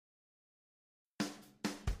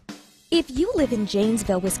If you live in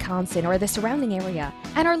Janesville, Wisconsin or the surrounding area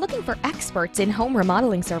and are looking for experts in home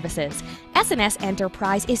remodeling services, S&S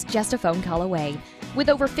Enterprise is just a phone call away. With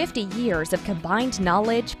over 50 years of combined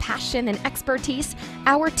knowledge, passion, and expertise,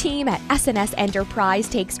 our team at S&S Enterprise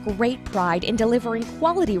takes great pride in delivering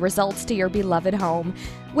quality results to your beloved home.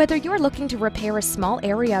 Whether you're looking to repair a small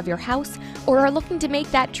area of your house or are looking to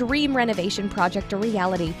make that dream renovation project a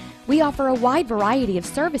reality, we offer a wide variety of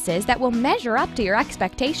services that will measure up to your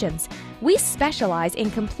expectations. We specialize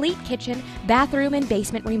in complete kitchen, bathroom, and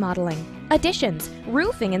basement remodeling, additions,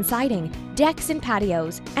 roofing and siding, decks and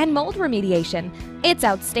patios, and mold remediation. It's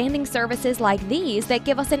outstanding services like these that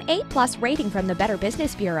give us an A+ rating from the Better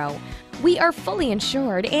Business Bureau. We are fully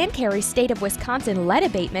insured and carry State of Wisconsin lead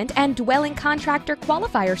abatement and dwelling contractor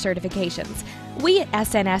qualifier certifications. We at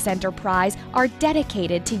S&S Enterprise are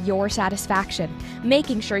dedicated to your satisfaction,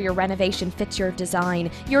 making sure your renovation fits your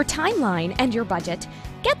design, your timeline, and your budget.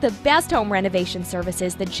 Get the best home renovation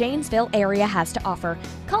services the Janesville area has to offer.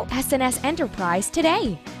 Call S&S Enterprise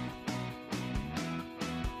today.